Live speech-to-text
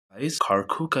guys,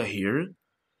 Karkuka here,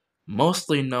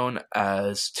 mostly known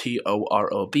as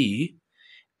TOROB,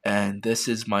 and this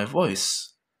is my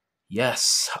voice.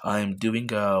 Yes, I'm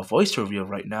doing a voice review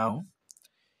right now,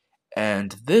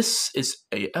 and this is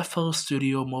a FL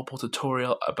Studio mobile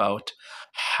tutorial about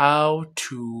how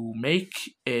to make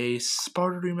a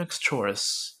Sparta Remix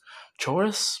chorus.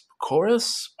 Chorus?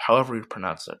 Chorus? However you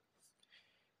pronounce it.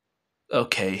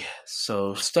 Okay,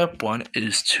 so step one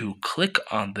is to click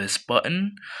on this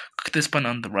button. Click this button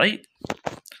on the right,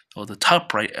 or the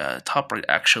top right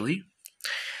actually.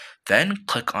 Then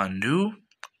click on new,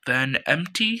 then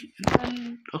empty, and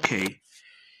then okay.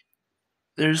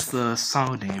 There's the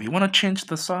song name. If you want to change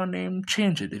the song name,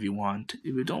 change it if you want.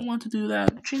 If you don't want to do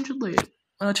that, change it later.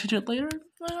 Change it later?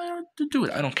 Do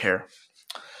it. I don't care.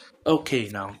 Okay,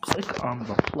 now click on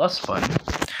the plus button,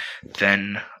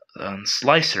 then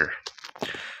slicer.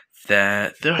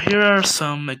 Here are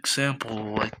some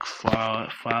example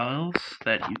files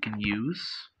that you can use.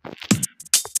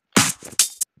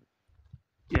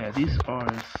 Yeah, these are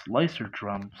slicer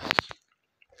drums.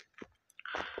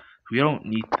 We don't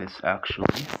need this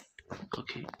actually.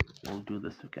 Okay, we'll do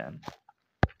this again.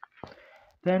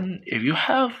 Then if you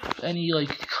have any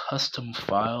custom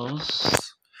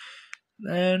files,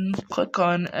 then click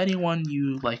on any one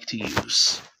you like to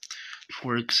use.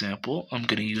 For example, I'm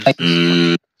gonna use this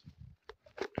one.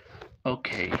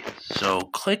 Okay, so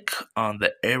click on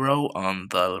the arrow on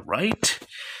the right,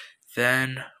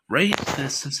 then rate the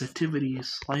sensitivity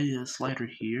slider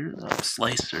here,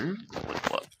 slicer.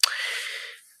 Wait, what?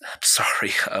 I'm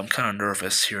sorry, I'm kind of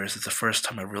nervous here. This is the first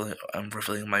time I'm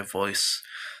revealing my voice.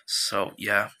 So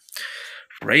yeah,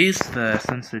 raise the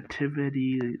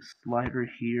sensitivity slider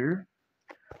here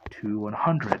to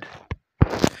 100.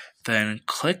 Then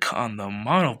click on the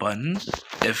mono button.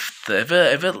 If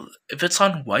it's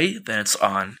on white, then it's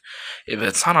on. If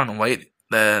it's not on white,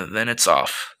 then it's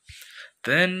off.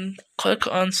 Then click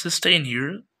on sustain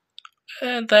here,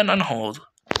 and then on hold.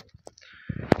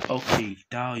 Okay,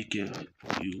 now you get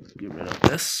rid of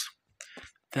this.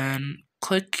 Then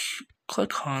click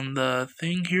on the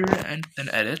thing here and then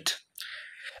edit.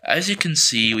 As you can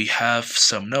see, we have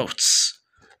some notes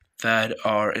that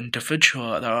are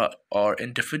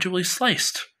individually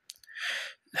sliced.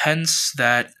 Hence,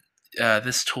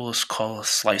 this tool is called a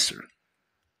slicer.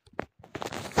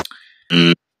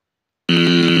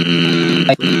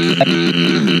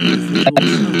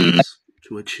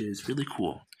 Which is really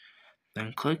cool.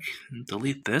 Then click and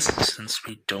delete this since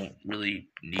we don't really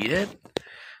need it.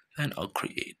 Then I'll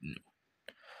create new.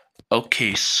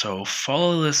 Okay, so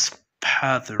follow this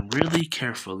path really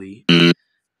carefully,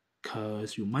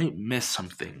 because you might miss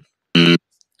something. Do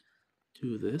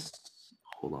this.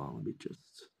 Hold on, let me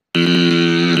just.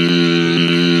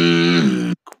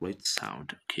 Great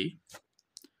sound, okay?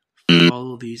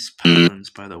 Follow these patterns,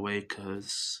 by the way,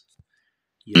 because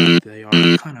yeah, they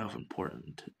are kind of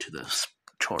important to this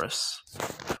chorus.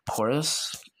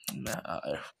 Chorus?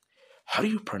 How do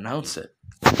you pronounce it?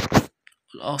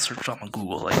 I'll search on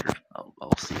Google later.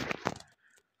 I'll see.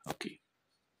 Okay.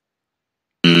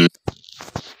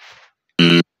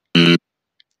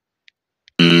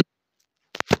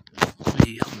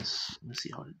 Let me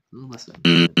see how it listen.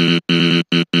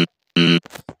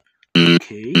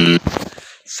 Okay.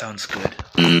 Sounds good.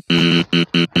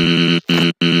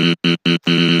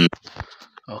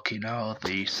 Okay, now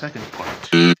the second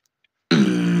part.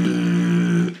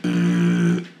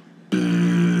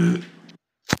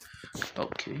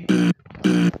 Okay.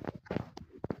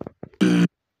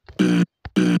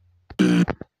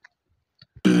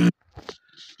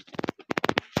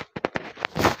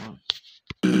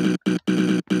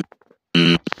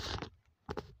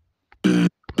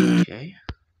 Okay.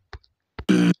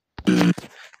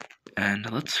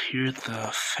 And let's hear the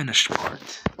finished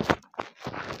part.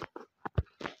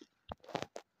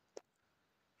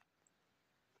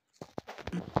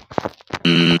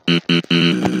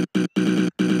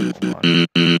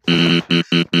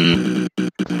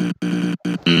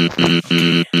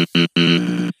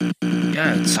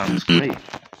 Yeah, it sounds great.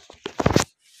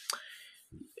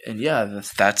 And yeah,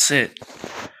 that's it.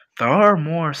 There are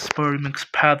more Sparta Remix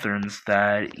patterns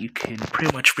that you can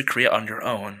pretty much recreate on your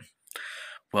own.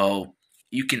 Well,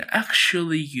 you can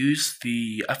actually use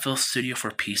the FL Studio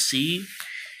for PC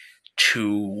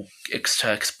to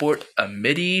export a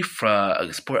MIDI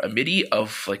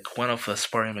of one of the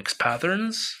Sparta Remix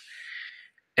patterns,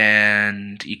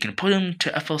 and you can put them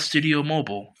to FL Studio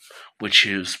Mobile, which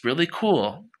is really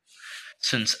cool,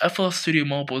 since FL Studio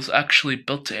Mobile is actually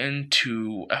built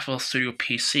into FL Studio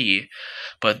PC,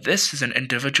 but this is an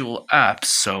individual app,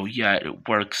 so yeah, it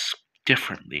works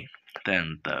differently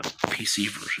than the PC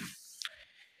version.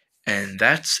 And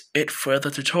that's it for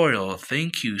the tutorial.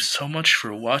 Thank you so much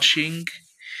for watching.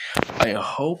 I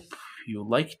hope you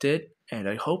liked it, and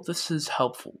I hope this is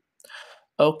helpful.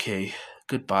 Okay,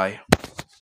 goodbye.